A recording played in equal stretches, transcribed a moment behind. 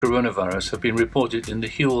coronavirus have been reported in the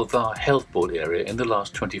Hywel Dda Health Board area in the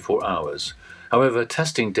last 24 hours. However,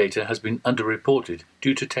 testing data has been underreported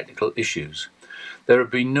due to technical issues. There have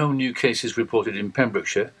been no new cases reported in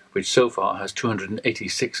Pembrokeshire, which so far has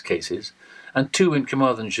 286 cases, and 2 in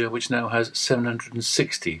Carmarthenshire, which now has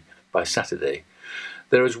 760 by Saturday.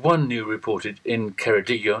 There is 1 new reported in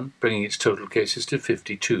Ceredigion, bringing its total cases to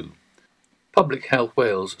 52. Public Health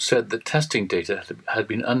Wales said that testing data had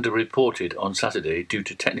been underreported on Saturday due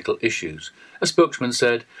to technical issues. A spokesman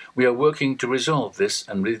said, "We are working to resolve this,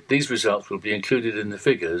 and these results will be included in the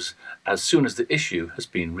figures as soon as the issue has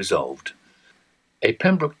been resolved." A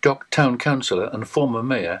Pembroke Dock town councillor and former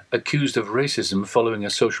mayor, accused of racism following a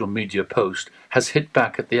social media post, has hit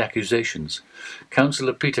back at the accusations.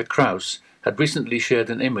 Councillor Peter Krause had recently shared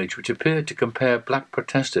an image which appeared to compare black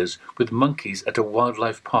protesters with monkeys at a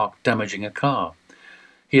wildlife park damaging a car.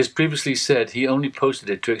 He has previously said he only posted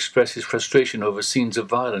it to express his frustration over scenes of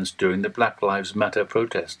violence during the Black Lives Matter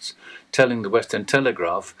protests, telling the West End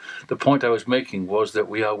Telegraph, "The point I was making was that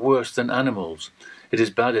we are worse than animals. It is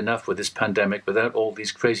bad enough with this pandemic without all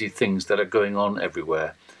these crazy things that are going on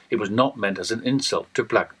everywhere. It was not meant as an insult to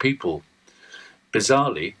black people."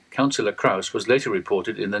 Bizarrely, Councillor Krause was later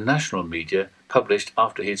reported in the national media, published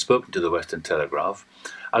after he had spoken to the West End Telegraph,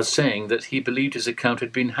 as saying that he believed his account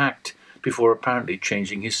had been hacked, before apparently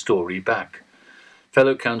changing his story back.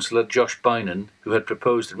 Fellow councillor Josh Bynan, who had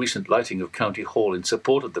proposed the recent lighting of County Hall in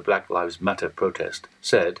support of the Black Lives Matter protest,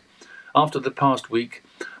 said, "After the past week,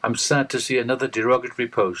 I'm sad to see another derogatory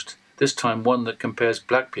post, this time one that compares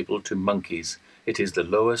black people to monkeys. It is the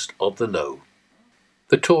lowest of the low."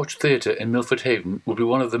 The Torch Theatre in Milford Haven will be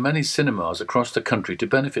one of the many cinemas across the country to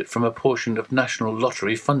benefit from a portion of National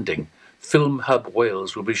Lottery funding. Film Hub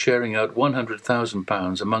Wales will be sharing out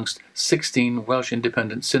 £100,000 amongst 16 Welsh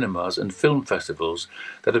independent cinemas and film festivals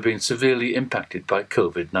that have been severely impacted by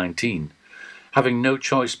COVID-19. Having no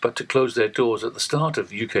choice but to close their doors at the start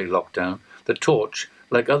of UK lockdown, the Torch,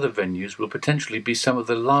 like other venues, will potentially be some of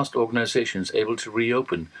the last organisations able to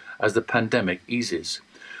reopen as the pandemic eases.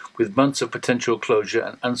 With months of potential closure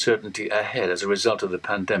and uncertainty ahead as a result of the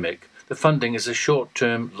pandemic, the funding is a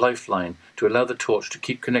short-term lifeline to allow the Torch to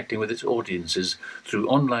keep connecting with its audiences through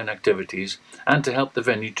online activities and to help the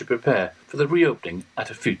venue to prepare for the reopening at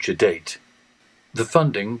a future date. The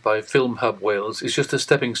funding by Film Hub Wales is just a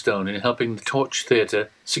stepping stone in helping the Torch Theatre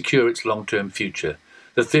secure its long-term future.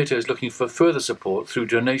 The theatre is looking for further support through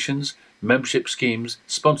donations, membership schemes,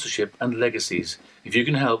 sponsorship and legacies. If you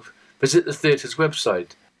can help, visit the theatre's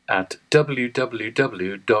website at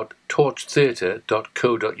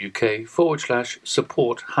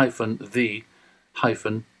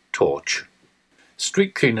www.torchtheatre.co.uk/support-the-torch.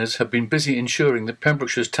 Street cleaners have been busy ensuring that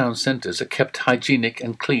Pembrokeshire's town centres are kept hygienic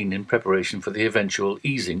and clean in preparation for the eventual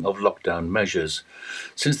easing of lockdown measures.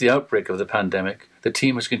 Since the outbreak of the pandemic, the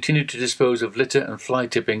team has continued to dispose of litter and fly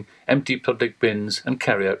tipping, empty public bins and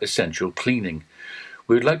carry out essential cleaning.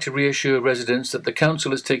 We would like to reassure residents that the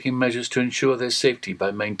Council is taking measures to ensure their safety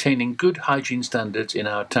by maintaining good hygiene standards in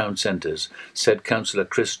our town centres, said Councillor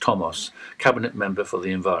Chris Thomas, Cabinet Member for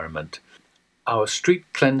the Environment. Our street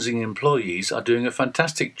cleansing employees are doing a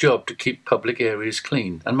fantastic job to keep public areas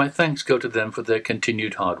clean, and my thanks go to them for their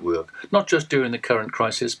continued hard work, not just during the current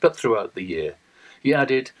crisis, but throughout the year. He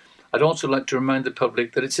added, "I'd also like to remind the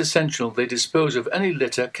public that it's essential they dispose of any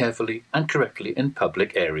litter carefully and correctly in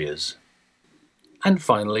public areas." And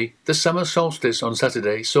finally, the summer solstice on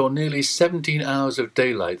Saturday saw nearly 17 hours of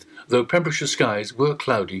daylight, though Pembrokeshire skies were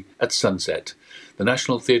cloudy at sunset. The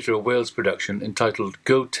National Theatre of Wales production, entitled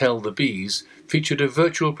Go Tell the Bees, featured a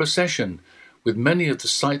virtual procession, with many of the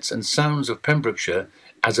sights and sounds of Pembrokeshire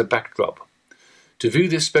as a backdrop. To view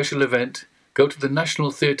this special event, go to the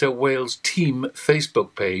National Theatre Wales team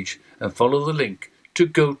Facebook page and follow the link to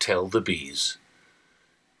Go Tell the Bees.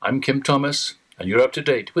 I'm Kim Thomas, and you're up to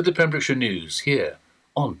date with the Pembrokeshire News here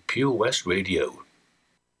on Pure West Radio.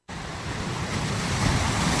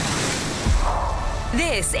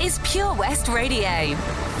 This is Pure West Radio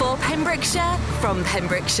for Pembrokeshire from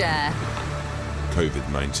Pembrokeshire.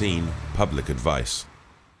 COVID-19 public advice.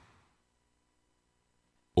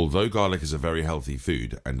 Although garlic is a very healthy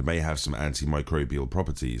food and may have some antimicrobial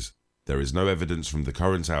properties, there is no evidence from the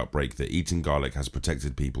current outbreak that eating garlic has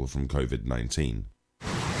protected people from COVID-19.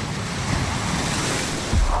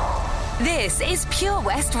 This is Pure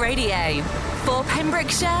West Radio. For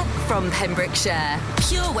Pembrokeshire, from Pembrokeshire.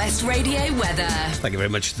 Pure West Radio weather. Thank you very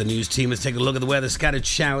much to the news team. Let's take a look at the weather. Scattered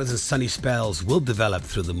showers and sunny spells will develop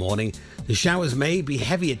through the morning. The showers may be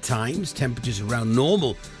heavy at times, temperatures around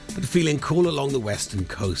normal, but feeling cool along the western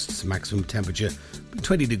coasts. Maximum temperature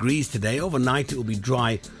 20 degrees today. Overnight it will be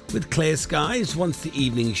dry with clear skies once the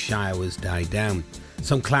evening showers die down.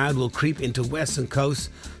 Some cloud will creep into western coasts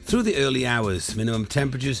through the early hours. Minimum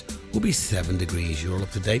temperatures will be 7 degrees. You're all up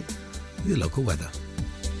to date with your local weather.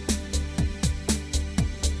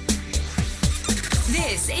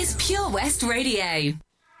 This is Pure West Radio. I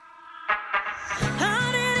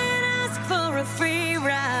didn't ask for a free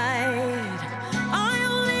ride. I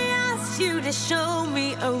only asked you to show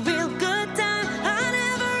me a real good time. I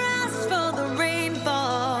never asked for the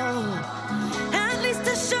rainfall. At least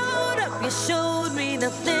I showed up. You showed me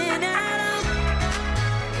nothing at all.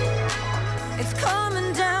 It's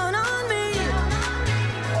coming down on me.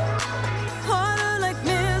 Harder like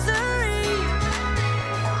misery.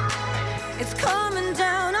 It's coming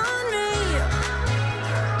down on me.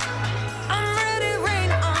 I'm ready,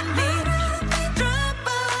 rain on me. Drop,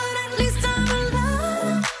 but at least I'm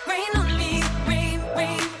alive. Rain on me, rain,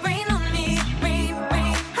 rain, rain on me, rain,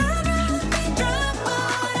 rain. I'd rather be drop,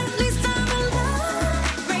 but at least I'm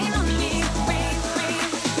alive. Rain on me, rain,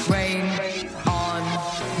 rain, rain on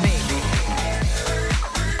me.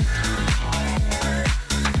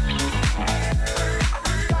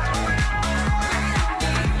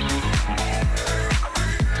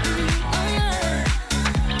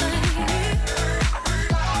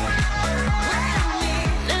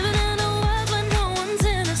 Living in a world where no one's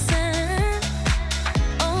innocent.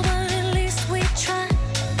 Oh, but at least we try.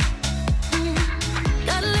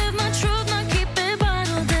 Gotta live my truth, not keep it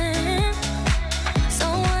bottled in. So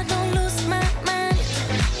I don't lose my mind.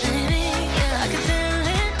 Baby, yeah, I can feel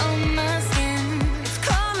it on my skin. It's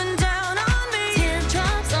coming down on me.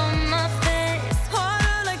 Teardrops on my face.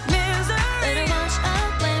 Harder like misery. Let it wash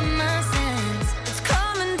away my sins. It's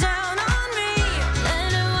coming down on me.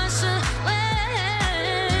 Let it wash away.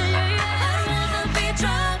 I'd rather be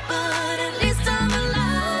dry, but at least I'm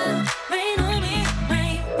alive. Rain on me,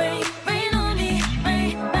 rain, rain, rain on me,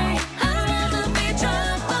 rain, rain. I'd rather be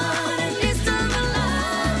dry, but at least I'm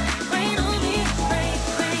alive. Rain on me, rain,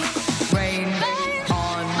 rain, rain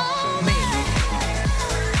on me.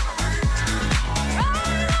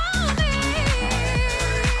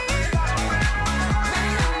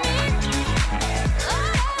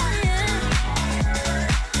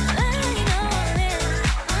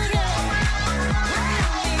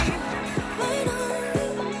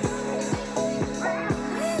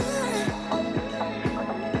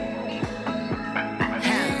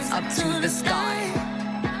 Hands up to the sky.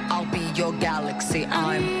 I'll be your galaxy.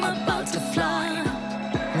 I'm about to fly.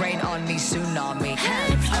 Rain on me, tsunami.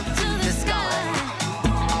 Hands up to the sky.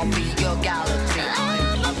 I'll be your galaxy.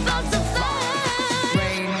 I'm about to fly.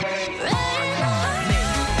 Rain on me.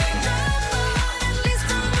 At least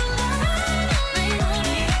I'm alive. Rain on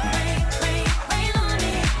me, rain, rain, rain on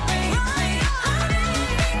me, rain, rain.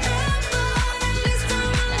 At least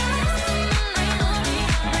I'm alive. Rain on me,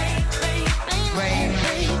 rain, rain, rain,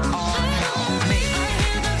 Rain on me. I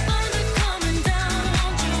hear the thunder coming down.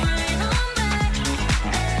 Won't you rain on me?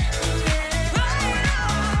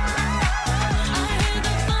 I hear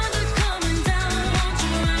the thunder coming down. Won't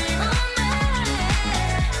you rain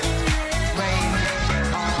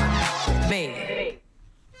on me? Rain on me.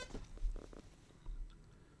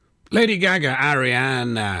 Lady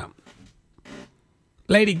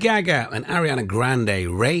Gaga and Ariana Grande,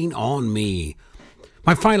 Rain on Me.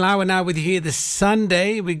 My final hour now with you here this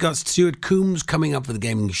Sunday. We got Stuart Coombs coming up for the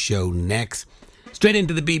gaming show next. Straight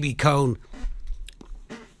into the BB Cone.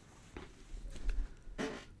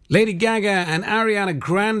 Lady Gaga and Ariana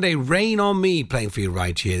Grande, Rain on Me, playing for you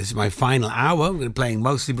right here. This is my final hour. I'm going to be playing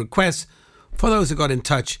mostly requests for those who got in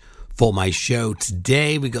touch for my show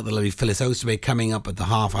today. We got the lovely Phyllis Osterway coming up at the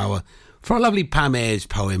half hour for a lovely Pam Ayres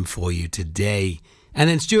poem for you today. And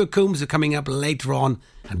then Stuart Coombs are coming up later on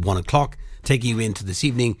at 1 o'clock, taking you into this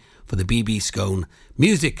evening for the BB Scone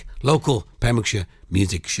Music, local Pembrokeshire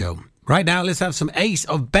music show. Right now, let's have some Ace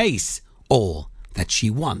of Base, All That She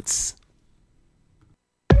Wants.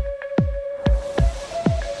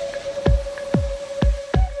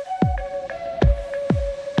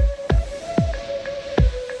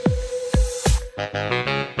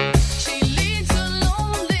 She leads a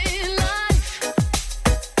lonely life.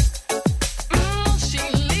 She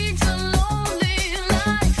leads a lonely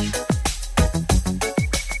life.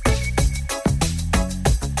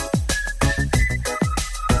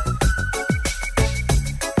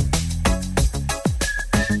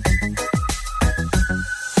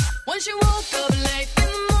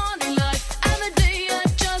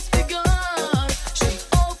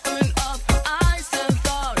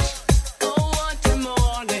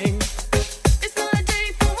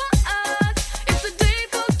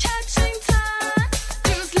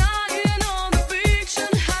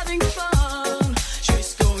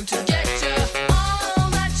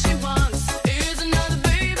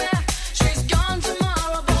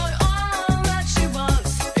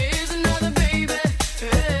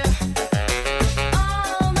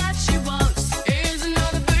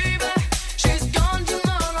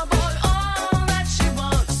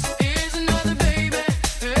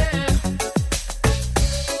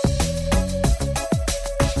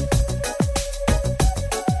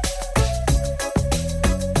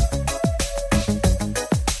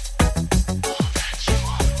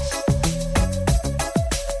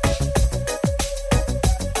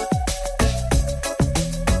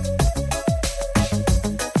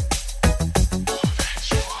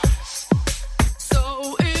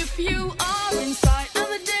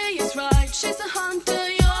 she's a hunter,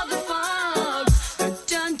 you're the fox. A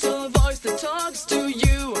gentle voice that talks to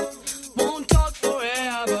you won't talk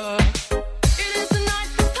forever. It is a night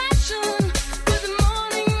for passion, but the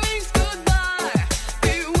morning means goodbye.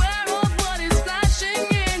 Beware of what is flashing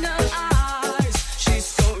in her eyes. She's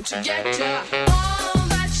so to get ya. All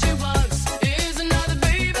that she wants is another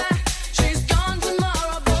baby. She's gone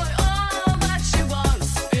tomorrow, boy. All that she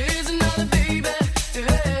wants is another baby.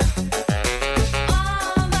 Yeah.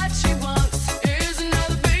 All that she wants is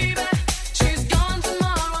another baby. She's gone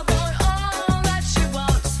tomorrow, boy. All that she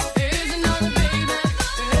wants is another baby.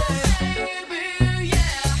 Baby,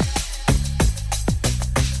 yeah. All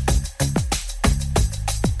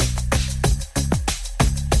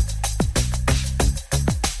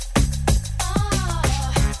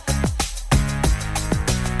that she wants is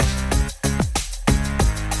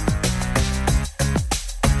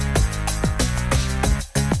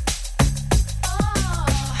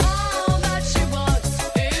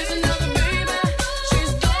another baby.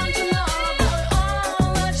 She's gone tomorrow, boy.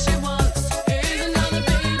 All that she wants is another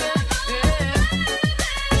baby. Yeah.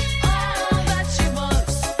 All that she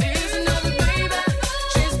wants is another baby.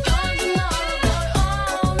 She's gone tomorrow, boy.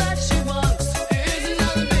 All that she wants is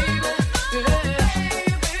another baby.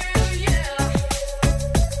 Yeah.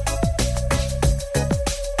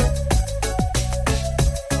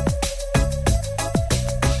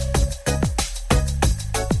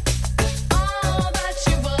 All that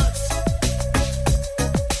she wants.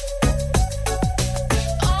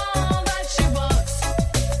 All that she wants.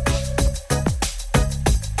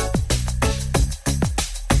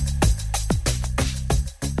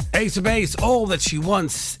 Ace of Base, all that she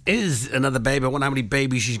wants is another baby. I wonder how many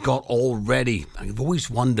babies she's got already. I've always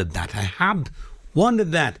wondered that. I have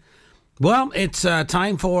wondered that. Well, it's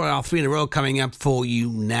time for our 3 in a row coming up for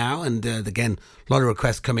you now. And again, a lot of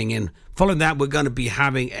requests coming in. Following that, we're going to be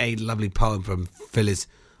having a lovely poem from Phyllis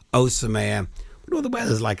Osamea. We know what the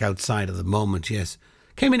weather's like outside at the moment, yes.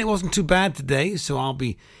 Came in, it wasn't too bad today, so I'll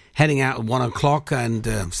be heading out at 1 o'clock and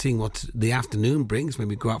seeing what the afternoon brings.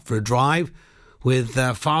 Maybe go out for a drive with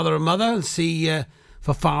father and mother and see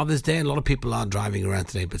for Father's Day. And a lot of people are driving around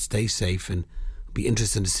today, but stay safe, and it'll be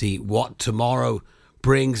interesting to see what tomorrow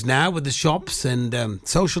brings now with the shops and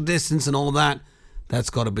social distance and all that. That's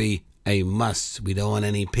got to be a must. We don't want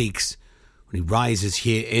any peaks. When it rises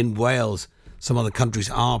here in Wales, some other countries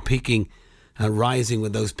are peaking and rising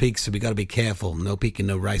with those peaks, so we got to be careful. No peaking,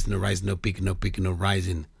 no rising, no rising, no peaking, no peaking, no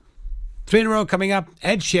rising. 3 in a row coming up.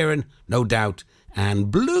 Ed Sheeran, No Doubt, and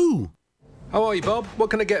Blue. How are you, Bob? What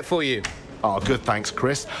can I get for you? Oh, good, thanks,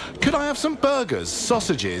 Chris. Could I have some burgers,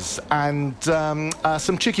 sausages, and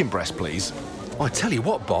some chicken breast, please? I tell you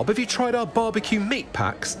what, Bob, have you tried our barbecue meat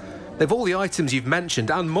packs? They've all the items you've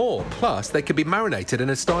mentioned and more. Plus, they can be marinated in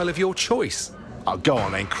a style of your choice. Oh, go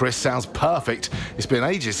on then, Chris. Sounds perfect. It's been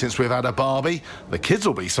ages since we've had a barbie. The kids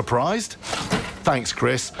will be surprised. Thanks,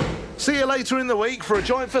 Chris. See you later in the week for a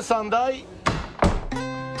joint for Sunday.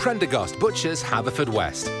 Prendergast Butchers,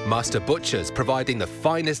 Haverfordwest. Master Butchers, providing the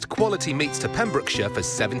finest quality meats to Pembrokeshire for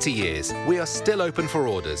 70 years. We are still open for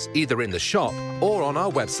orders, either in the shop or on our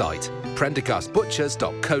website,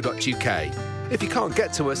 prendergastbutchers.co.uk. If you can't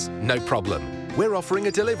get to us, no problem. We're offering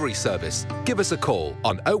a delivery service. Give us a call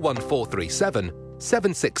on 01437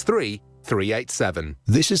 763 387.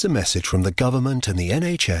 This is a message from the government and the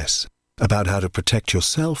NHS about how to protect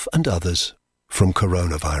yourself and others from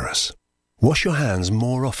coronavirus. Wash your hands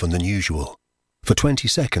more often than usual, for 20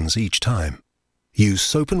 seconds each time. Use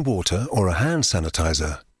soap and water or a hand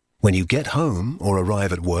sanitizer when you get home or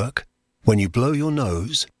arrive at work, when you blow your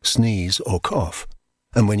nose, sneeze or cough,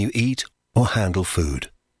 and when you eat or handle food.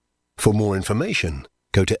 For more information,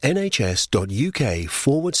 go to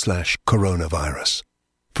nhs.uk/coronavirus.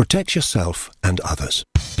 Protect yourself and others.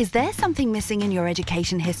 Is there something missing in your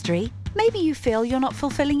education history? Maybe you feel you're not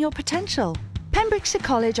fulfilling your potential. Pembrokeshire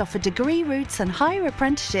College offer degree routes and higher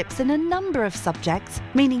apprenticeships in a number of subjects,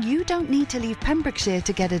 meaning you don't need to leave Pembrokeshire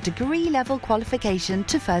to get a degree-level qualification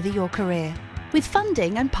to further your career. With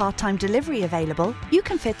funding and part-time delivery available, you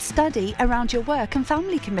can fit study around your work and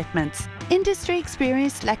family commitments.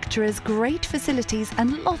 Industry-experienced lecturers, great facilities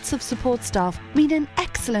and lots of support staff mean an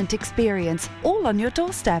excellent experience, all on your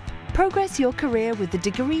doorstep. Progress your career with the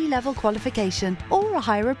degree-level qualification or a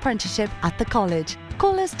higher apprenticeship at the college.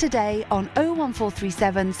 Call us today on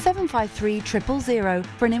 01437 753 000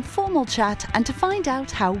 for an informal chat and to find out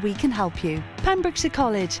how we can help you. Pembrokeshire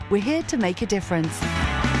College, we're here to make a difference.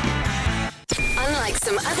 Unlike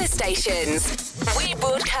some other stations, we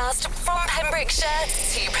broadcast from Pembrokeshire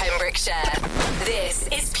to Pembrokeshire. This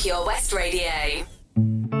is Pure West Radio.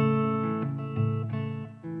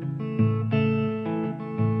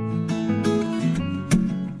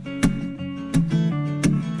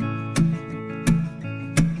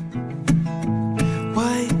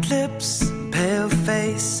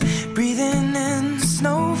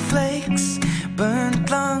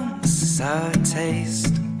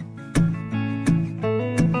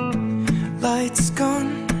 lights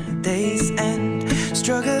gone, days end,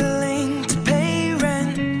 struggling to pay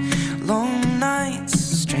rent, long nights,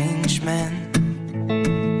 strange men.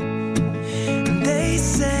 And they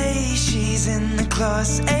say she's in the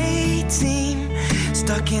class A team,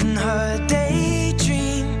 stuck in her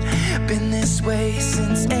daydream, been this way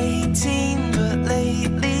since 18, but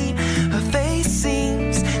lately her face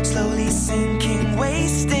seems slowly sinking,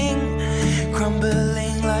 wasting,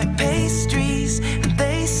 crumbling like pastries, and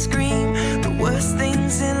they scream the worst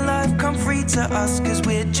things in life come free to us, cause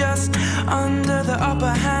we're just under the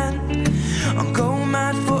upper hand. I'll go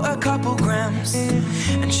mad for a couple grams,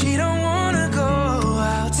 and she don't wanna go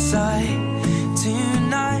outside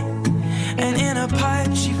tonight, and in a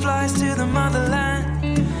pipe she flies to the motherland,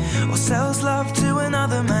 or sells love to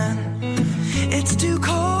another man. It's too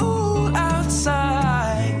cold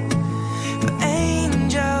outside for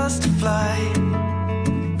angels to fly,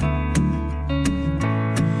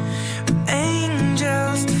 for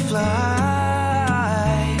angels to fly.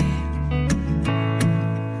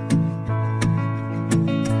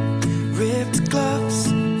 Ripped gloves,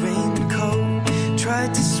 raincoat,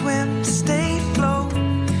 tried to swim, stay afloat,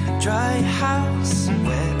 dry house and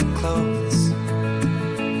wet clothes.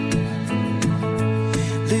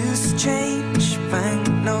 Loose change,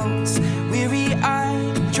 banknotes,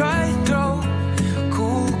 weary-eyed, dry throat,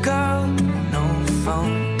 cool girl, no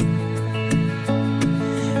phone.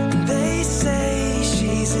 They say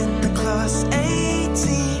she's in the class A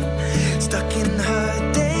team, stuck in her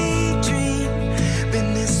daydream, been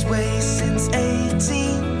this way since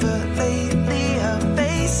 18, but lately her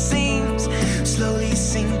face seems slowly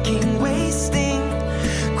sinking, wasting,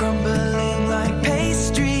 crumbling like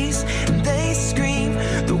pastries, and they scream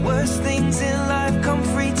the worst things in life come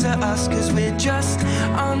free to us, cause we're just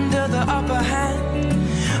under the upper hand.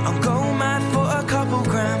 I'll go mad for a couple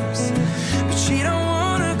grams, but she don't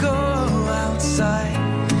wanna go outside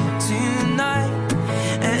tonight,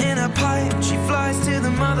 and in a pipe she flies to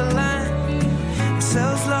the motherland, and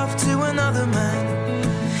sells love to another man.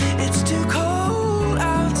 It's too cold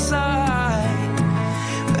outside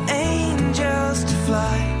for angels to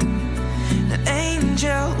fly, an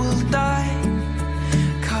angel will die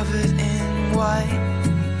covered in white,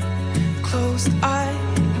 closed eye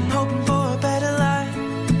and hoping for a better life.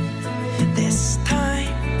 This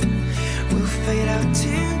time we'll fade out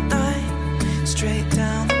tonight, straight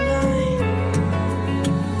down the line.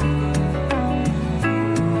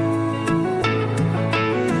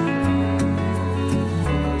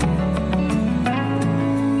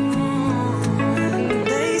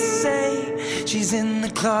 They say she's in the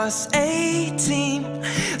class A team,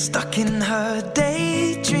 stuck in her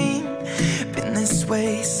daydream, been this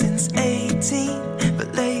way since 18, but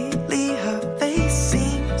lately her face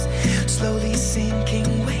seems slowly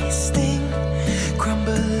sinking, wasting,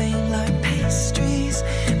 crumbling like pastries.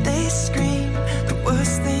 They scream the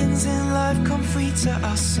worst things in life come free to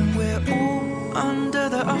us, and we're all under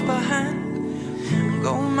the upper hand.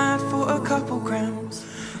 Go mad for a couple grams,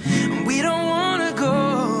 and we don't wanna go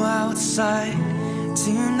outside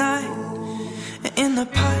tonight, in the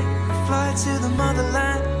pipe fly to the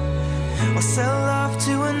motherland, or sell love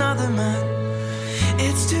to another man.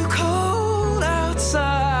 It's too cold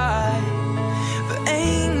outside for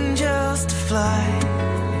angels to fly,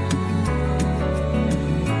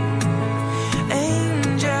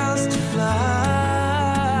 angels to fly,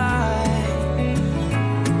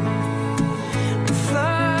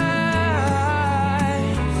 fly,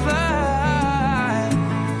 fly,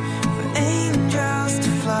 for angels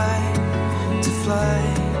to fly, to fly,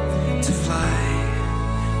 to fly.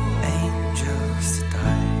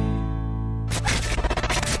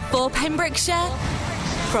 For Pembrokeshire,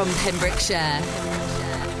 from Pembrokeshire,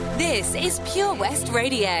 this is Pure West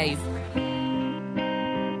Radio.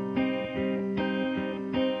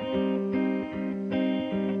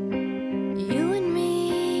 You and me,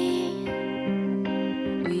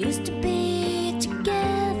 we used to be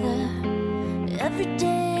together, every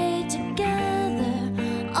day together,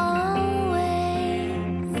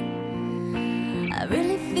 always. I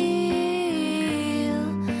really feel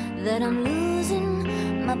that I'm losing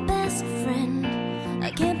my best friend.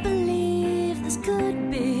 I can't believe this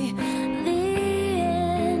could be the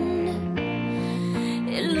end.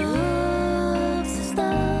 It looks as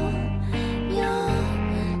though you're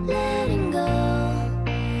letting go,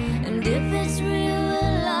 and if it's real,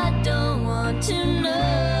 well, I don't want to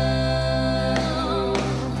know.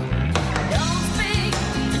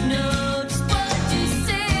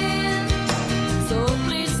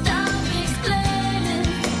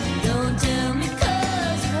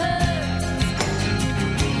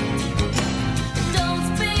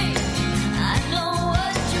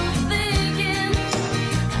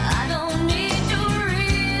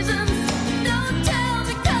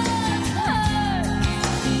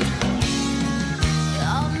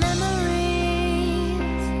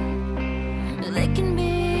 They can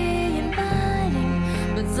be inviting,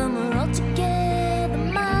 but some are altogether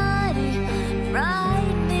mighty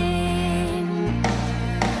frightening.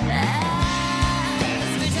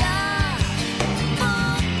 As we die for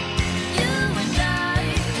you and I,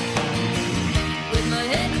 with my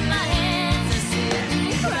head in my hands and sit and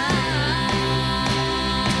cry.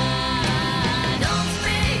 Don't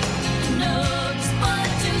speak, know just what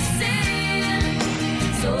you're saying,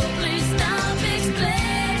 so please stop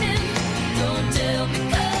explaining. Don't tell me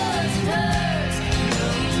 'cause it hurts. No,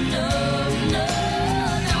 no, no,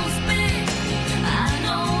 don't speak. I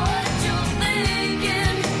know what you're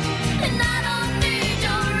thinking, and I don't need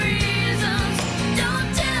your reasons. Don't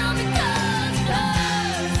tell me 'cause it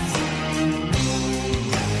hurts.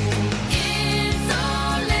 It's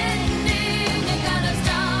all ending. You gotta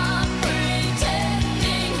stop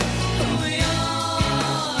pretending who you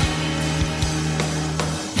are.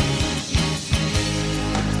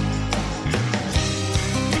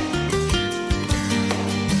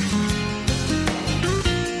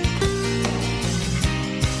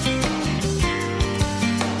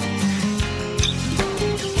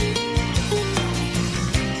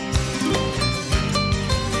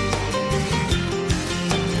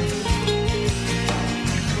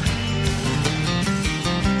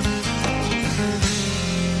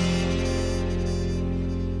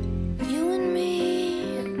 You and me,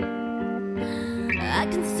 I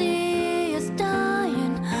can see us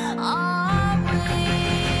dying, are we?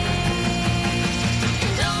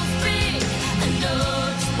 Don't speak, I know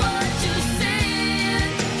just what you're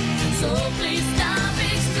saying, so please stop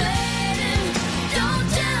explaining. Don't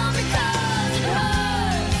tell me 'cause it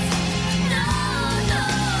hurts. No, no,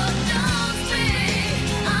 don't speak.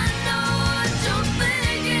 I know what you're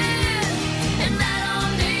thinking, and I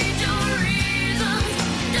don't need your reasons.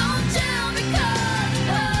 Don't tell me 'cause it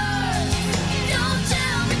hurts. Don't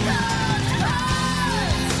tell me 'cause it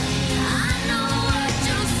hurts. I know what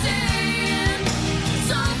you're saying,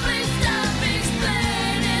 so please stop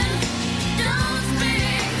explaining. Don't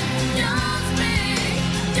speak, don't speak,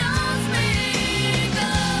 don't speak.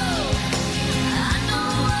 Oh, I know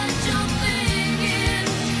what you're thinking,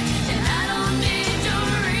 and I don't need your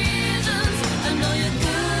reasons. I know you're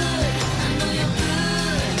good, I know you're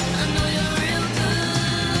good, I know you're real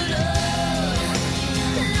good. Oh,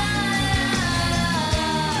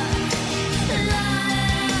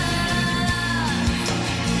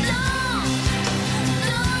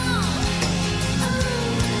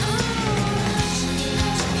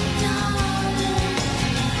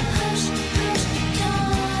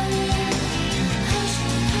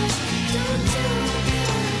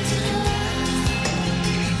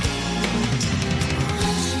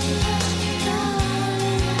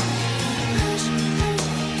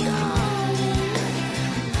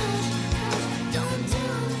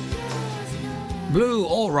 Blue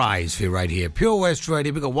All Rise for you right here. Pure West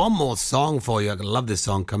Radio. We've got one more song for you. I love this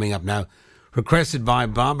song coming up now. Requested by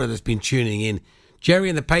Barbara that's been tuning in. Jerry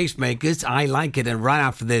and the Pacemakers, I Like It. And right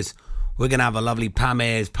after this, we're going to have a lovely Pam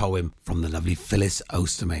Ayres poem from the lovely Phyllis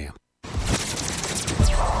Ostermeyer.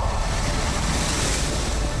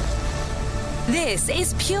 This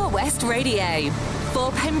is Pure West Radio.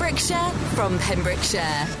 For Pembrokeshire, from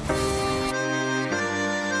Pembrokeshire.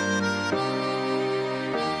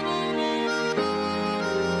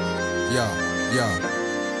 Yeah, yeah.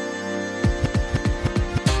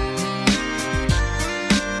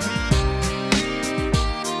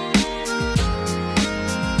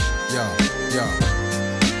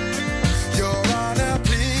 Your Honor,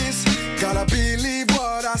 please, gotta believe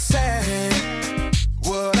what I say.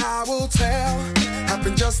 What I will tell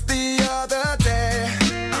happened just the other day.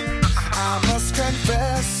 I must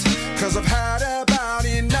confess, 'cause I've had about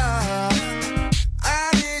enough.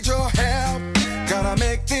 I need your help, gotta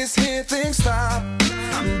make this here thing stop.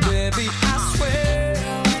 Baby, I swear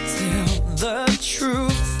I'll tell the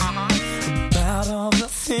truth about all the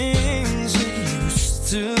things we used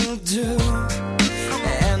to do.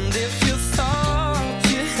 And if you thought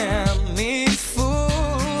you had me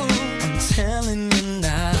fooled, I'm telling you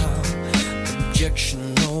now,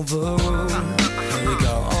 objection overruled. Here we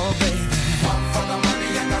go, oh baby. One for the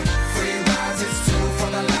money and the free rides, it's two for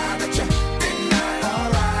the lie that you deny.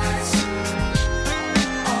 Alright,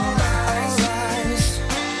 alright.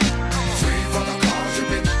 Three for the calls you've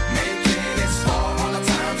been making, it's four all the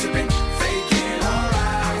times you've been faking.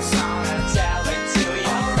 Alright, I'm gonna tell it to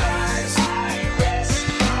you. Alright, I rest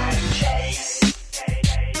my case.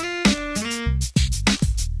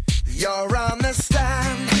 You're on the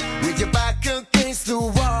stand with your back against the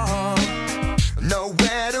wall.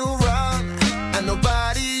 Nowhere to run and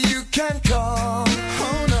nobody you can call.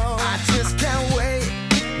 Oh no, I just can't wait.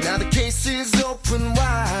 Now the case case is open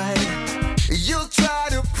wide. You'll try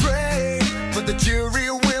to pray, but the jury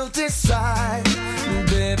will decide.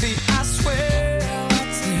 Baby, I swear I'll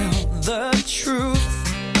tell the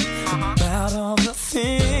truth about all the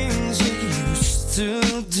things you used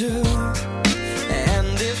to do.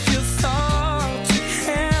 And if you thought you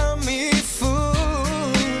had me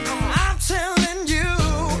fooled, I'm telling you,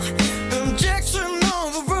 objection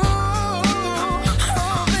overruled.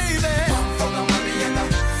 Oh, baby. One for the money and the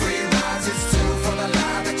free rides. It's two for the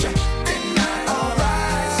lie that you denied. All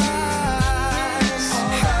rise.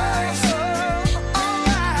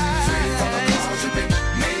 Three for the calls you've been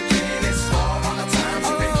making. It's four on the times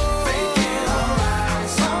you've been faking. All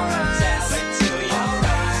rise.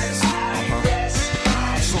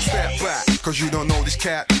 So step back, cause you don't know this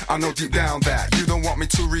cat. I know deep down that you don't want me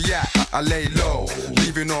to react. I lay low,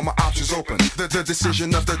 leaving all my options open. The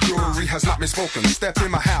decision of the jury has not been spoken. Step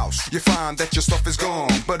in my house, you find that your stuff is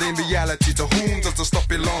gone. But in reality, to whom does the stuff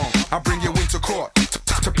belong? I bring you into court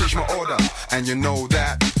to preach my order. And you know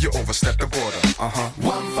that you overstepped the border.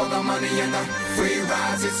 One for the money and the free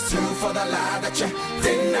rides. It's two for the lie that you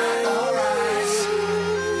denied. All rise.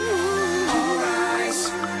 All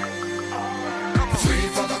rise. Three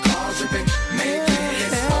for the calls you've been making.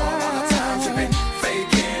 It's four on the times you've been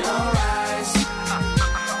faking. All rise.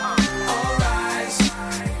 All rise.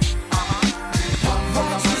 One for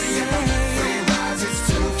the money and the free rides. It's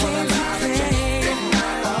two for the lie that you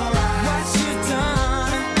denied. All rise. What you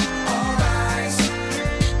done? All rise.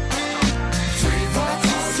 Three for the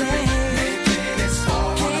calls you've been making. It's four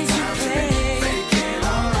on the times you've been faking.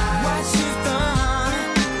 All rise. What you done?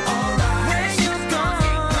 All rise. Where you gone?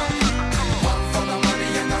 One for the money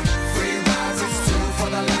and the free rides. It's two for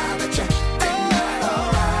the lie that you denied. All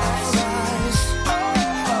rise. All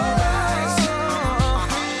rise.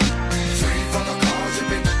 Three for the calls you've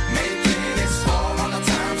been making. It's four on the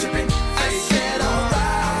times you've been faking. All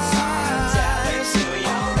rise.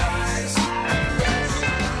 All rise.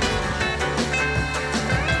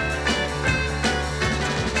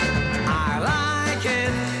 I like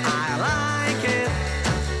it, I like it.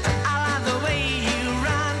 I like the way you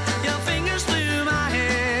run your fingers through my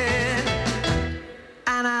hair.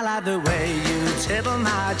 And I like the way you tickle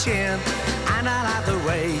my chin. And I like the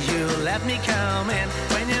way you let me come in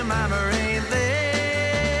when your mama ain't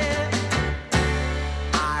there.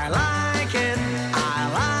 I like it, I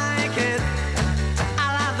like it.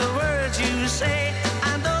 I like the words you say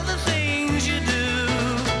and all the things you do.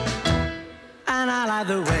 And I like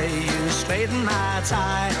the way you straighten my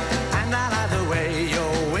tie. And I like the way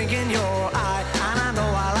you're winking your eye. And I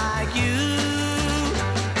know I like you.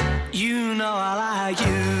 You know I like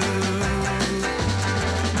you.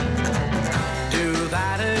 Do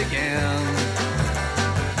that again.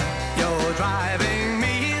 You're driving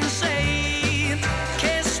me insane.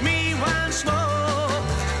 Kiss me once more.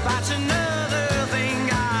 That's another thing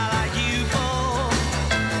I like you for.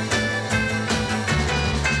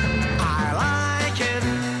 I like it,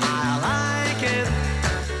 I like it.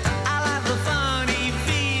 I like the funny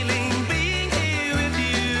feeling being here with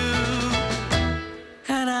you.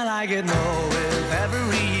 And I like it more with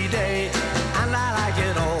every day. And I like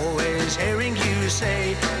it always hearing you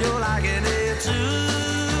say you're liking it too.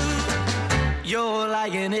 You're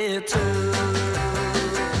liking it too.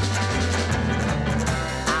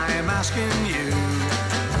 I'm asking you,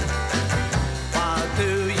 what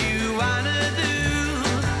do you wanna do?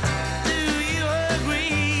 Do you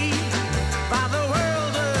agree that the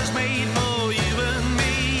world was made for you and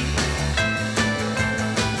me?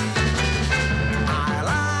 I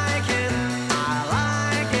like it, I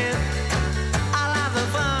like it. I like the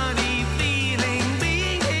funny feeling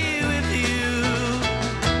being here with you.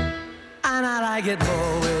 And I like it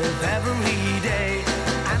more with every day.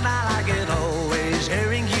 And I like it always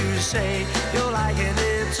hearing you say you're liking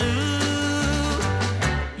it too.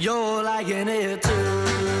 You're liking it too.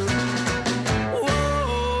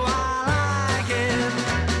 Whoa, I like it.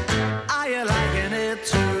 Are you liking it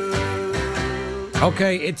too?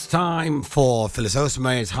 Okay, it's time for Phyllis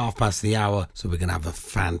Ostermeyer. It's hour, so we're going to have a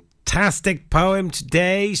fantastic poem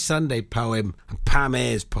today, Sunday poem, and Pam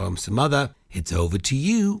Ayres' poem, Some Other. It's over to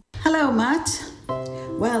you. Hello, Matt.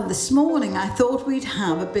 Well, this morning I thought we'd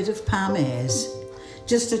have a bit of Pam Ayres,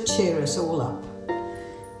 just to cheer us all up.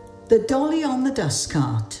 The dolly on the dust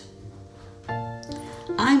cart.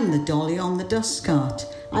 I'm the dolly on the dust cart.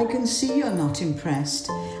 I can see you're not impressed.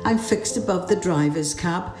 I'm fixed above the driver's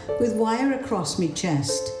cab with wire across me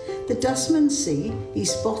chest. The dustman see, he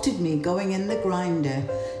spotted me going in the grinder,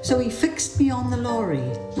 so he fixed me on the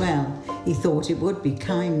lorry. Well, he thought it would be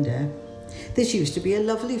kinder. This used to be a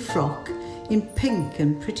lovely frock in pink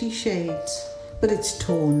and pretty shades. but it's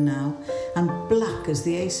torn now and black as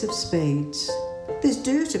the ace of spades. There's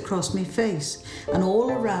dirt across me face and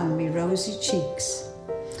all around me rosy cheeks.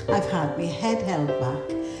 I've had me head held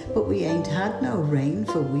back, but we ain't had no rain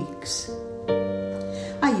for weeks.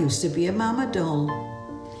 I used to be a mama doll.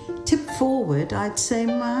 Tip forward, I'd say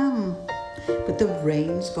ma'am, but the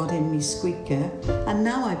rain's got in me squeaker and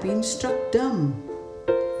now I've been struck dumb.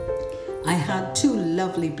 I had two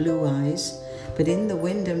lovely blue eyes, but in the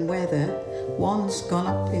wind and weather, one's gone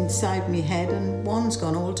up inside me head and one's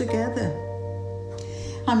gone all together.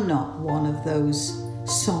 I'm not one of those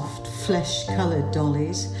soft flesh-coloured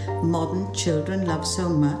dollies modern children love so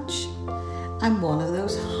much. I'm one of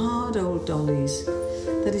those hard old dollies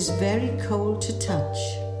that is very cold to touch.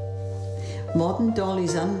 Modern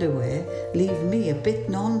dollies' underwear leave me a bit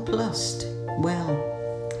nonplussed. Well,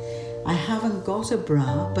 I haven't got a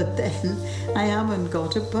bra, but then I haven't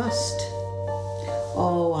got a bust.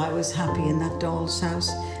 Oh, I was happy in that doll's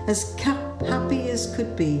house, as happy as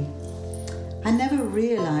could be. I never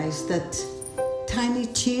realised that Tiny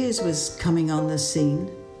Cheers was coming on the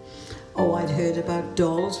scene. Oh, I'd heard about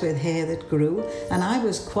dolls with hair that grew, and I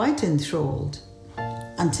was quite enthralled,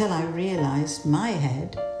 until I realised my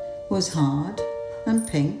head was hard and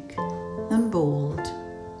pink and bald.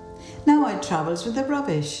 Now I travels with the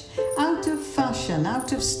rubbish, out of fashion,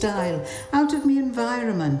 out of style, out of me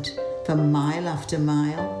environment, for mile after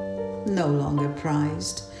mile, no longer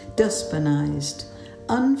prized, dustbinised,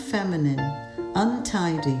 unfeminine,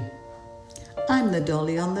 untidy. I'm the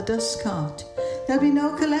dolly on the dust cart. There'll be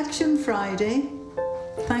no collection Friday.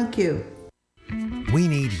 Thank you. We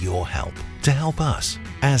need your help to help us.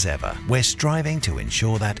 As ever, we're striving to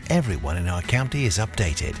ensure that everyone in our county is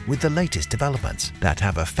updated with the latest developments that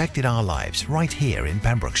have affected our lives right here in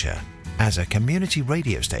Pembrokeshire. As a community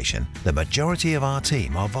radio station, the majority of our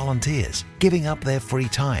team are volunteers, giving up their free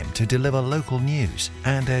time to deliver local news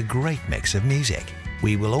and a great mix of music.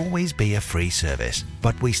 We will always be a free service,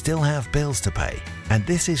 but we still have bills to pay, and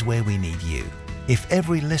this is where we need you. If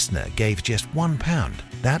every listener gave just £1,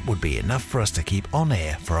 that would be enough for us to keep on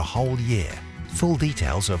air for a whole year. Full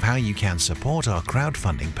details of how you can support our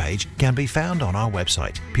crowdfunding page can be found on our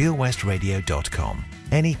website, purewestradio.com.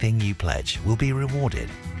 Anything you pledge will be rewarded.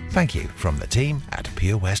 Thank you from the team at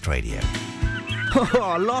Pure West Radio.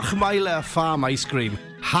 Oh, Lochmeyler Farm Ice Cream.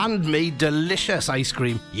 Handmade delicious ice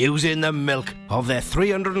cream using the milk of their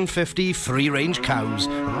 350 free-range cows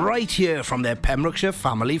right here from their Pembrokeshire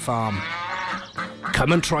family farm.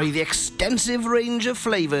 Come and try the extensive range of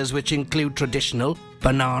flavours which include traditional,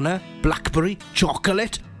 banana, blackberry,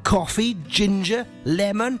 chocolate, coffee, ginger,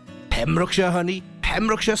 lemon, Pembrokeshire honey,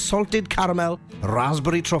 Pembrokeshire salted caramel,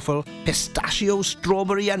 raspberry truffle, pistachio,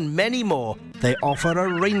 strawberry and many more. They offer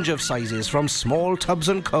a range of sizes from small tubs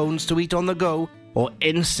and cones to eat on the go or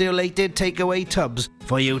insulated takeaway tubs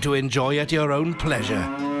for you to enjoy at your own pleasure.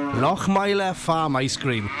 Lochmeyler Farm Ice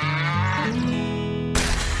Cream.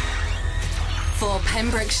 For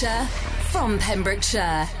Pembrokeshire, from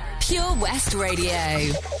Pembrokeshire, Pure West Radio.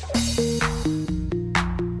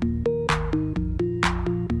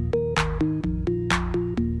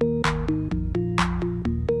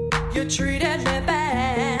 You treated me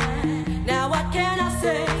bad. Now what can I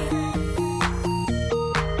say?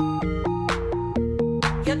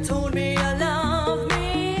 You told me you love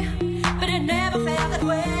me, but it never felt that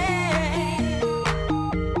way.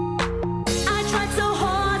 I tried so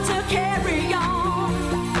hard to carry on,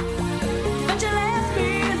 but you left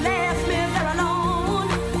me there alone.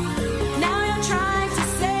 Now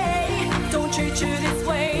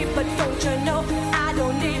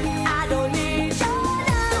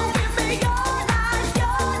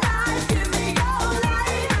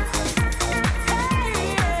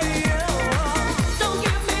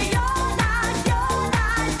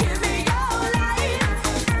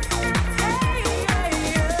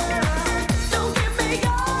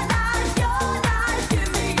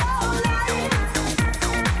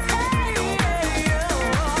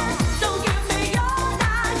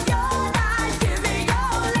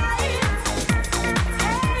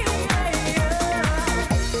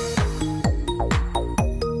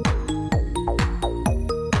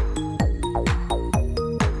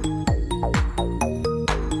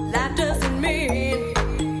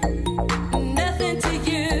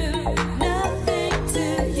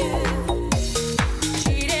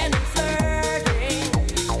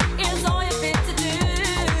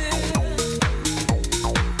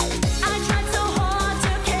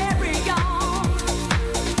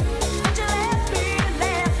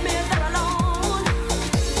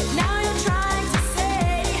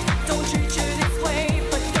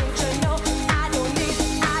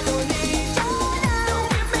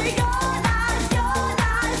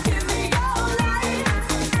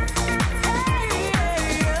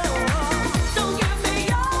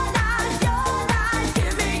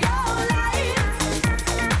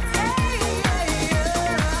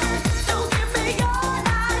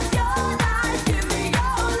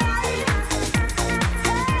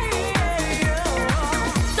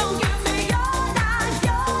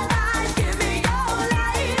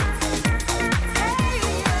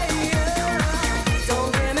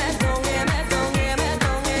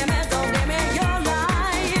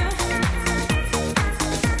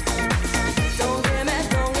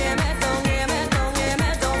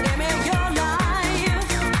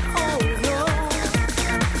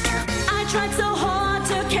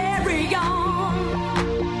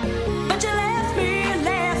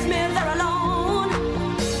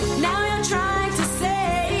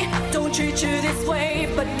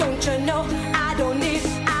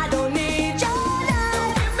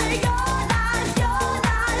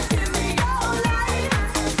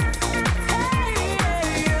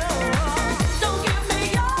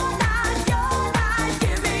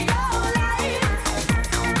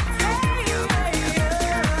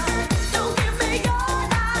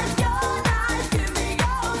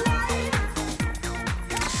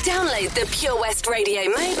Download the Pure West Radio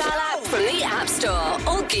mobile app from the App Store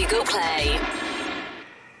or Google Play.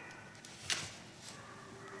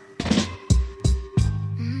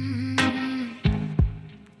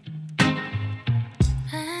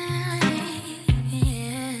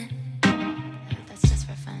 That's just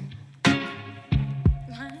for fun.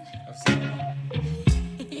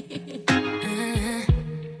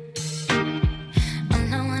 I'm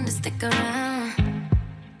not one to stick around.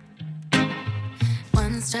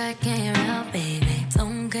 One strike and you're out, baby.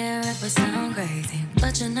 Don't care if I sound crazy,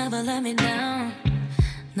 but you never let me down.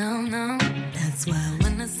 No, no, that's why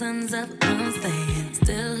when the sun's up, I'm staying.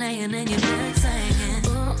 Still laying in your bed saying,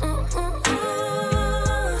 ooh, ooh, ooh,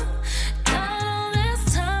 ooh. Got all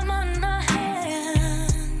this time on my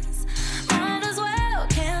hands. Might as well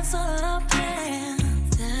cancel our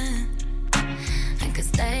plans. Yeah. I could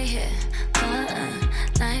stay here for a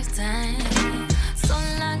lifetime. So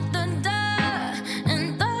lock the door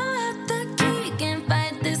and throw out the key. Can't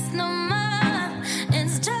fight this no more.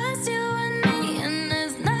 It's just you and me, and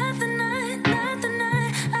there's nothing I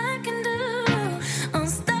can do. I'm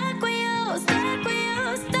stuck with you, stuck with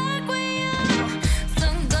you, stuck with you. So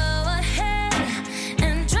go ahead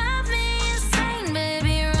and drive me insane,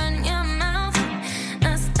 baby. Run your mouth.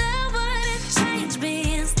 I still wouldn't change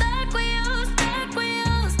being stuck with you, stuck with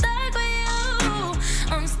you, stuck with you.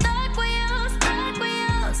 I'm stuck with you, stuck with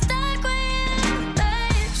you, stuck with you,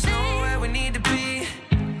 baby. Nowhere we need to be.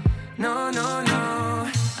 No, no, no.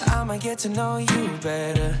 I'ma get to know you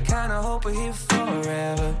better. Kinda hope we're here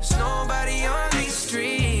forever. There's nobody on these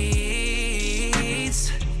streets.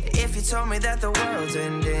 If you told me that the world's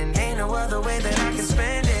ending, ain't no other way that I can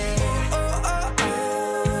spend it. Oh, oh,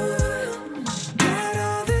 oh. Got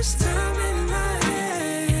all this time in my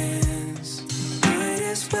hands. Might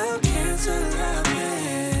as well cancel our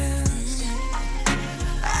plans.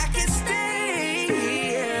 I can stay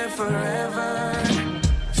here forever.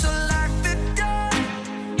 So lock the door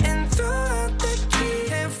and throw out the key.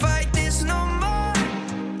 Can't fight this no more.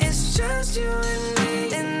 It's just you and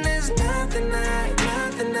me, and there's nothing I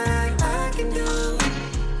can do.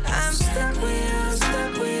 I'm stuck with you,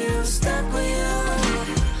 stuck with you, stuck with you.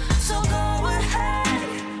 So go ahead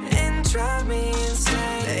and drive me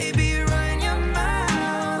insane, baby. Run your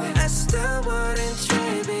mouth. I still wouldn't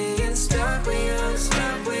trade being stuck with you,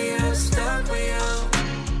 stuck with you, stuck with you.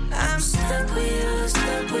 I'm stuck with you,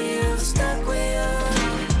 stuck with you, stuck with you.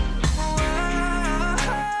 Whoa,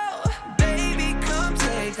 baby, come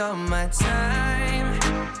take all my time.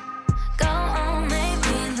 Go on, make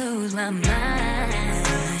me lose my mind.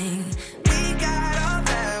 We got all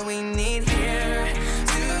that we need here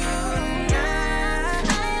tonight.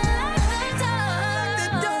 Lock the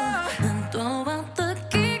door. And throw out the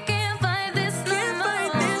key. Can't fight this no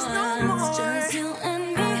more. It's just you and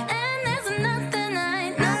me, and there's nothing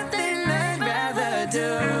I'd rather do.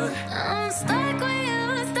 I'm stuck with you,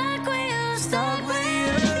 stuck with you, stuck with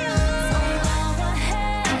you. So go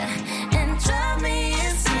ahead and drive me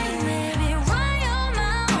insane, baby. Run your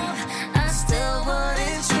mouth. I still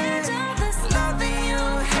wouldn't change all this loving you,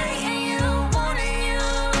 hating you, wanting you.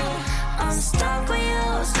 I'm stuck with you,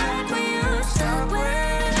 stuck with you, stuck with you.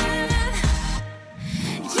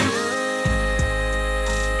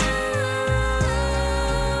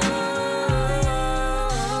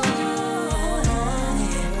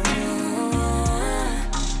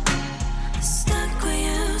 Stuck with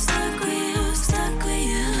you, stuck with you, stuck with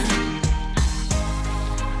you.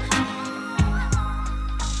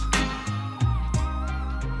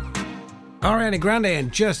 Ariana Grande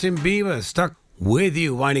and Justin Bieber stuck with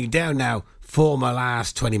you, winding down now for my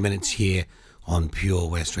last 20 minutes here on Pure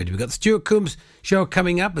West Radio. We've got the Stuart Coombs show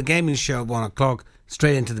coming up, the gaming show at 1 o'clock,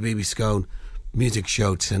 straight into the BB Scone music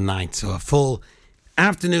show tonight. So a full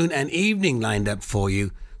afternoon and evening lined up for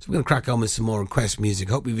you. So we're going to crack on with some more request music.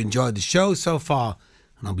 Hope you've enjoyed the show so far,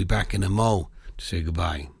 and I'll be back in a mo to say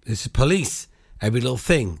goodbye. This is Police. Every little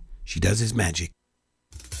thing she does is magic.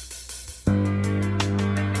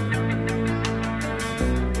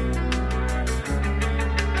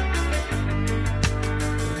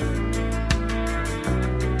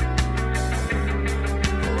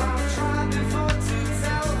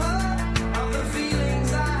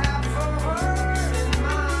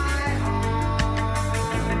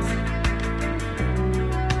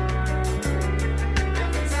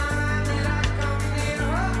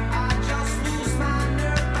 I just lose my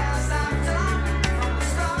nerve as I've done.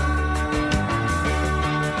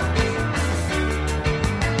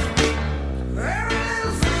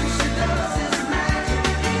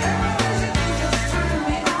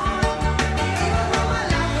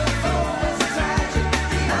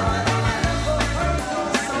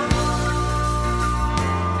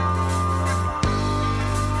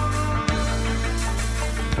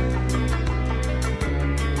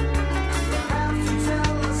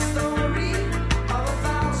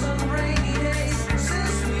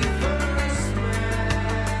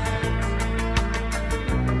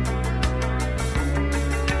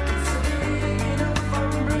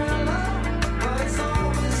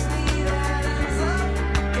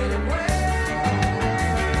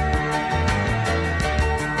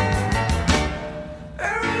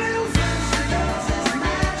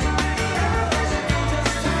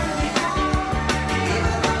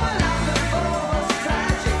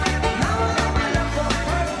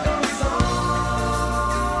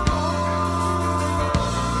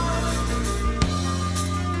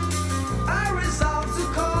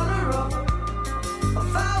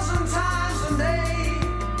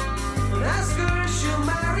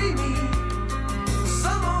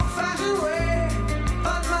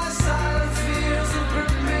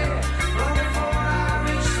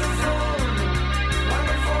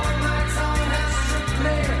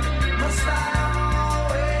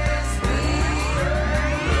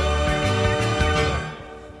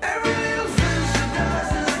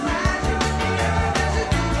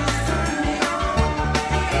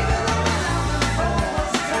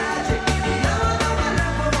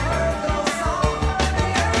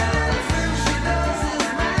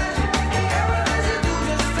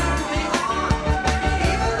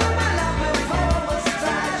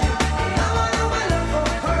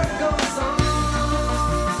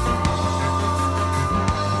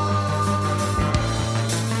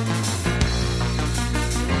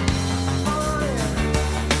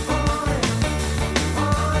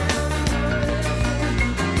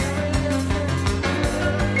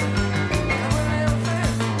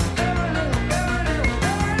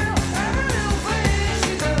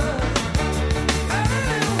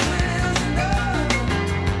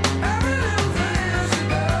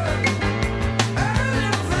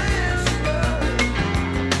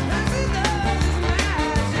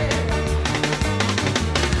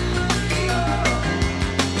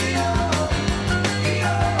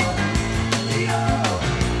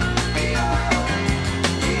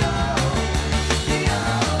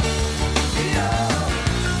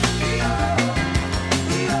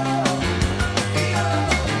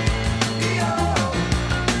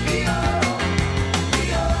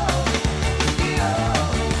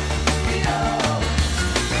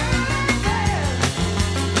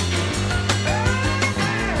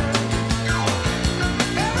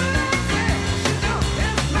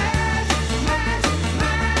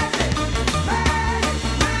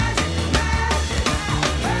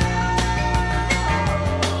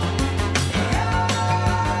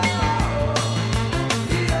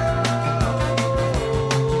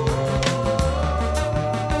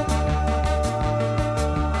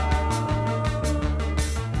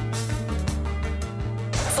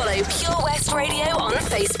 Follow Pure West Radio on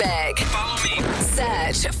Facebook. Follow me.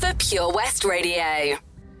 Search for Pure West Radio.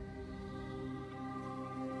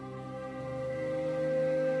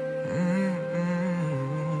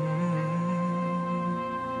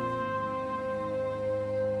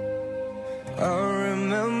 I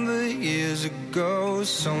remember years ago,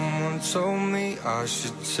 someone told me I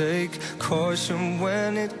should take caution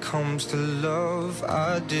when it comes to love.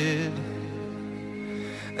 I did.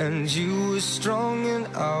 And you were strong and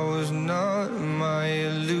I was not. My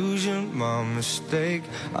illusion, my mistake.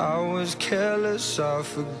 I was careless, I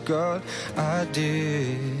forgot I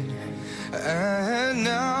did. And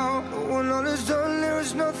now, when all is done, there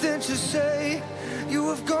is nothing to say. You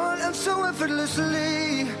have gone and so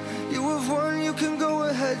effortlessly. You have won, you can go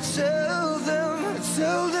ahead, tell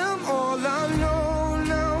them all I know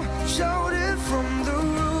now. Shout it from the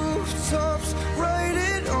rooftops, write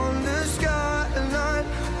it on the skyline.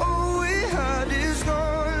 All we had is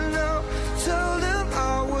gone now. Tell them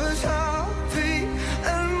I was happy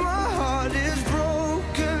and my heart is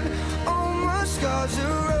broken. All my scars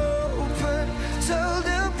are open. Tell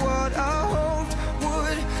them what I hoped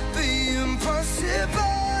would be impossible.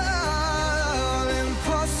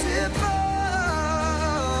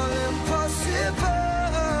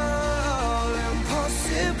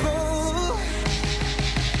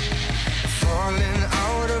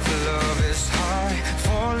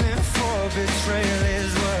 Betrayal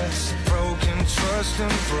is worse. Broken trust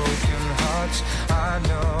and broken hearts. I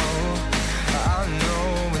know.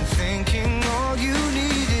 And thinking all you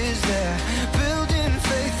need is there. Building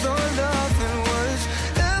faith on nothing words.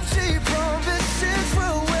 Empty promises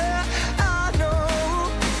will wear. I know.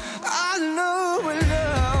 And now when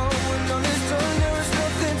all is done, there is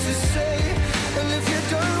nothing to say. And if you're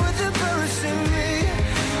done with embarrassing me,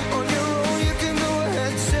 on your own you can go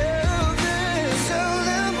ahead. Tell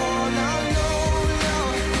them all I know now.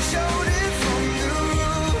 Shout it from the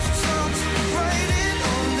rooftops, write it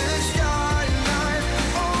on the skyline.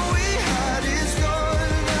 All we had is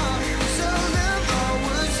gone now. Tell them I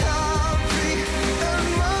was happy and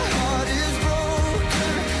my heart is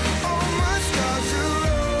broken. All my scars are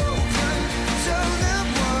open. Tell them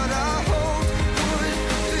what I hoped would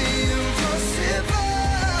be impossible.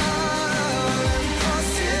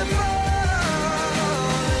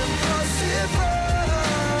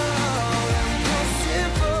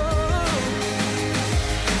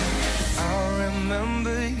 I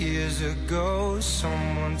remember years ago,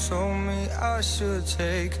 someone told me I should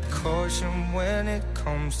take caution when it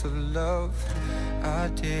comes to love. I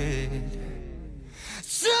did.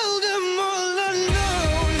 Tell them all I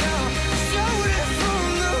know now. Shout it from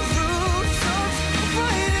the rooftops,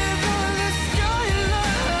 write it on the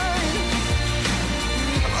skyline.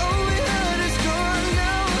 All we had is gone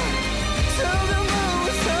now. Tell them I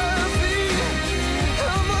was happy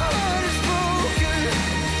and my heart is broken.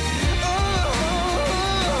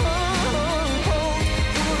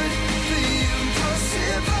 Would be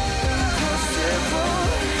impossible.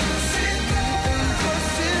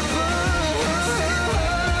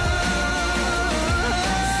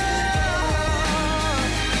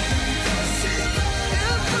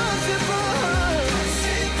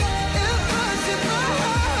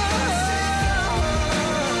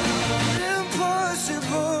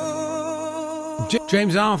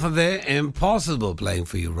 James Arthur there, Impossible, playing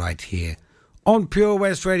for you right here on Pure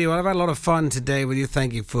West Radio. I've had a lot of fun today with you.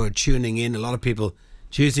 Thank you for tuning in. A lot of people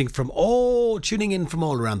tuning in from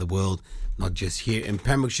all around the world, not just here in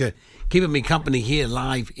Pembrokeshire, keeping me company here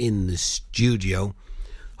live in the studio.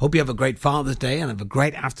 Hope you have a great Father's Day and have a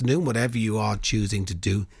great afternoon, whatever you are choosing to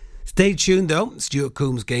do. Stay tuned though. Stuart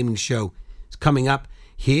Coombs Gaming Show is coming up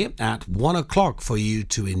here at 1 o'clock for you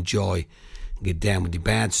to enjoy. Get down with your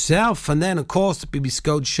bad self. And then, of course, the BBC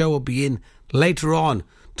Scode Show will be in later on,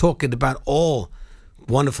 talking about all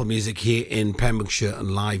wonderful music here in Pembrokeshire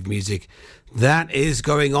and live music that is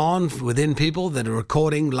going on within people that are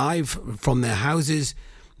recording live from their houses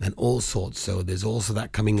and all sorts. So there's also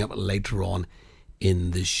that coming up later on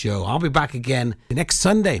in the show. I'll be back again next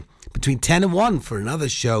Sunday between 10 and 1 for another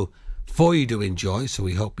show for you to enjoy. So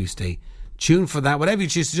we hope you stay tuned for that. Whatever you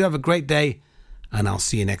choose to do, have a great day. And I'll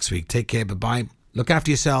see you next week. Take care. Bye-bye. Look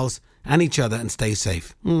after yourselves and each other and stay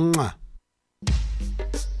safe. Mwah.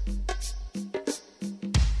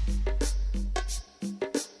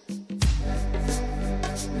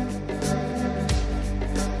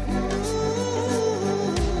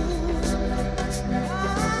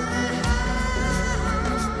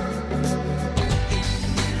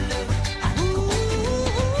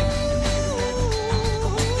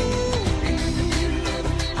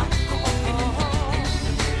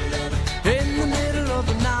 In the middle of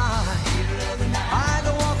the night, I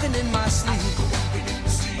go walking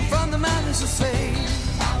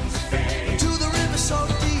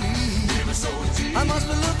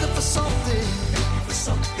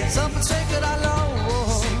Something sacred I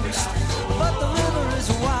lost, but the river is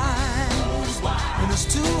wide, and it's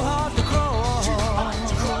too hard to cross.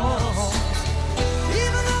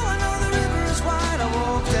 Even though I know the river is wide, I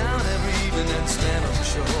walk down every evening and stand on the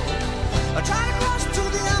shore. I try to cross to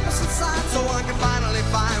the opposite side so I can finally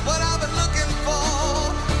find what I've been looking for.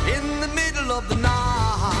 In the middle of the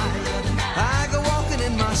night, I go walking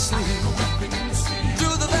in my sleep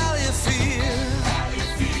through the valley of fear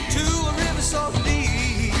to a river so deep.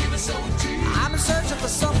 I'm searching for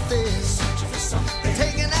something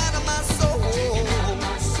taken out of my soul,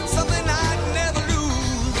 something I'd never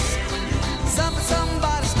lose, something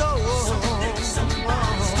somebody stole.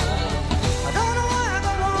 I don't know why I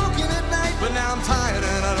go walking at night, but now I'm tired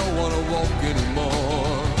and I don't want to walk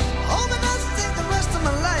anymore. Hope it doesn't take the rest of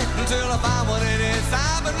my life until I find what it is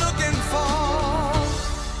I've been looking for.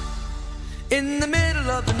 In the middle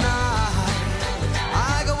of the night,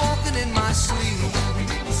 I go walking in my sleep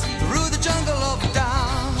through the jungle of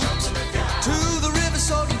doubt to the river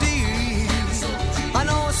so deep. I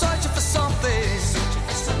know I'm searching for something,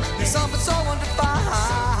 something so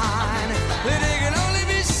undefined that it can only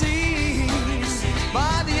be seen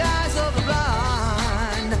by the eyes of the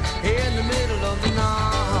blind. In the middle of the night.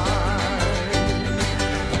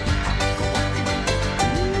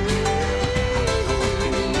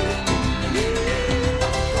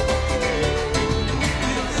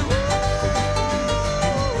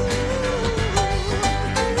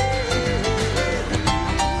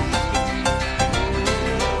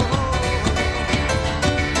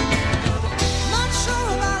 Not sure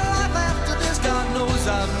about life after this. God knows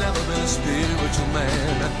I've never been a spiritual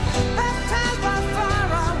man. Baptized by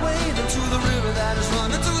fire, I wade into the river that is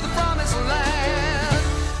running to the promised land.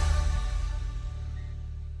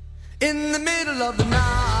 In the middle of the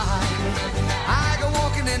night, I go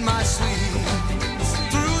walking in my sleep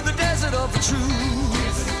through the desert of the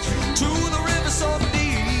truth to the river so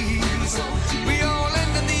deep. We all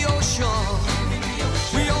end in the ocean.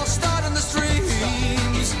 We all start in the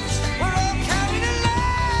streams. We're all carried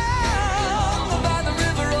along by the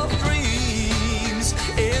river of dreams.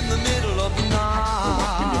 In the middle of the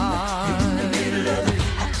night. In the middle of it,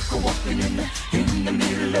 I go walking in the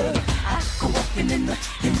middle of it. I go walking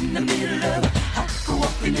in the middle of it. I go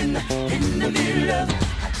walking in the middle of it.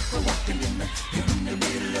 I go walking in the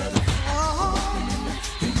middle of it.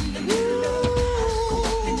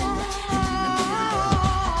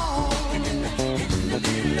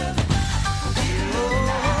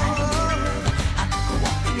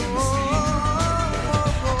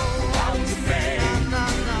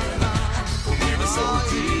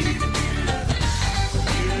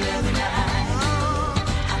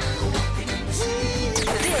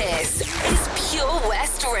 This is Pure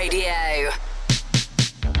West Radio.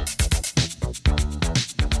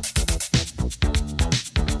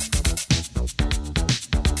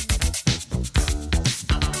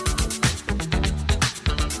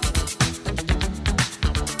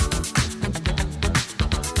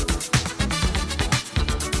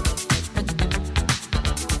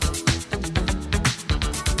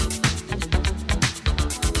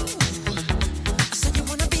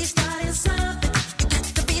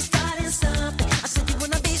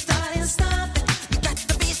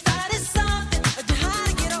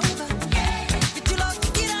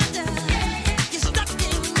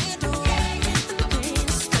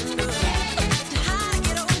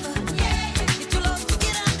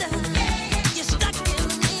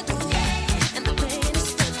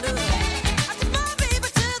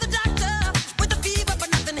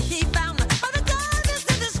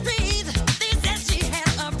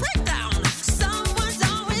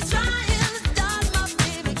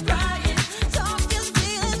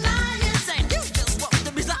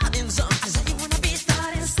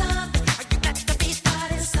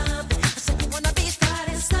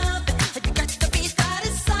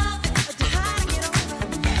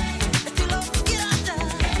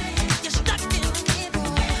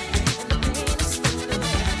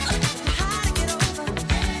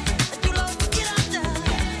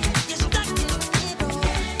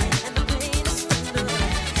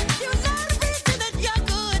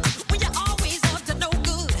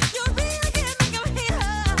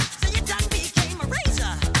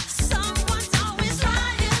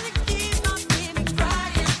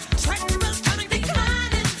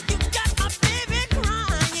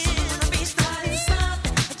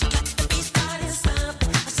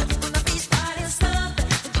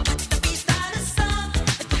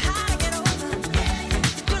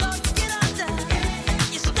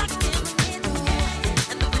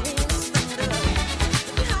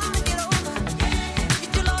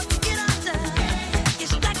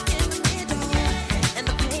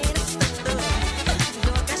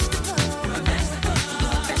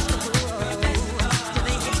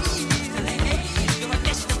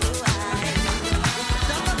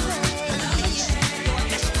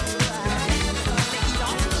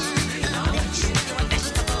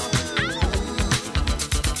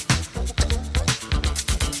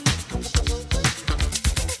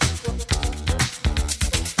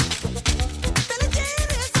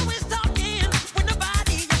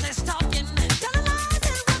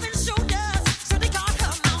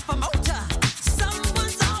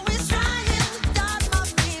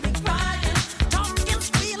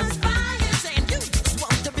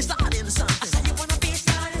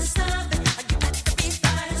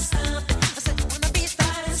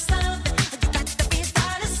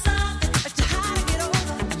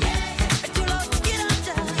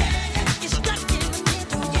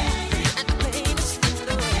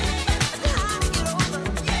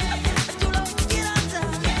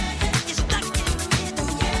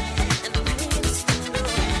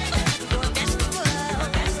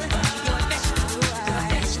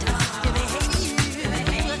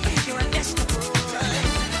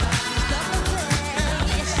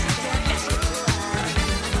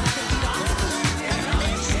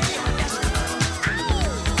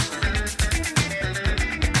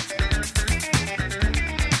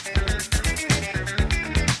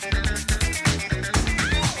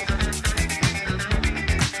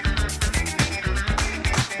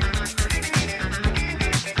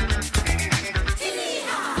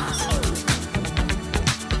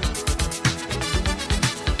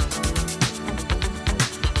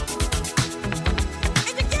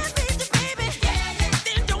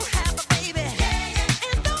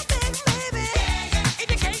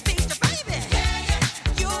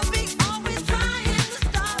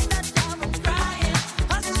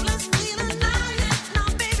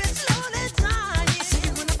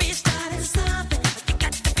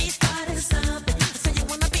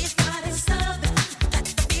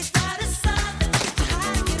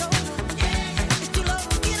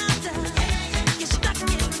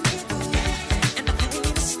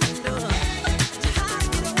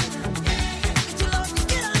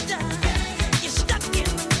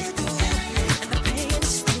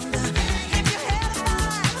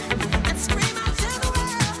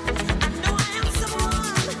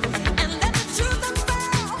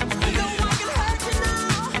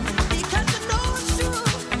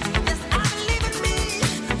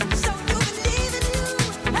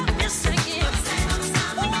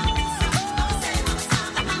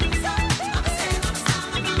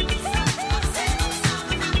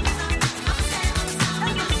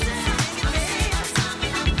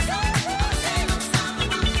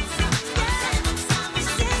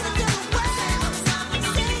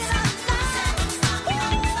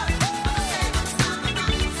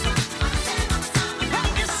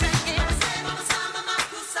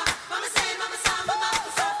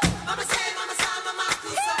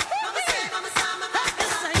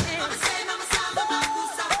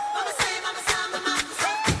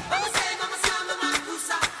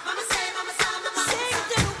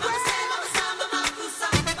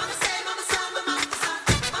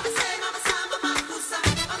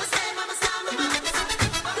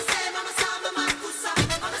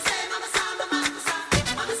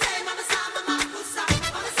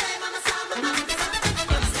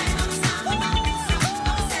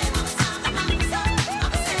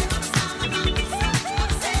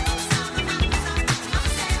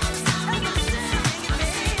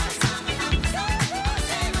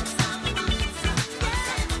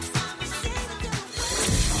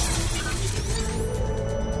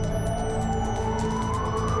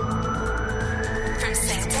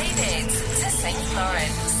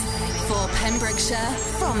 Pembrokeshire,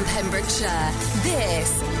 from Pembrokeshire. This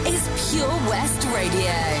is Pure West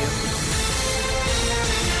Radio.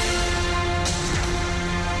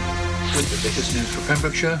 With the latest news for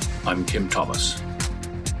Pembrokeshire, I'm Kim Thomas.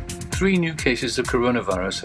 3 new cases of coronavirus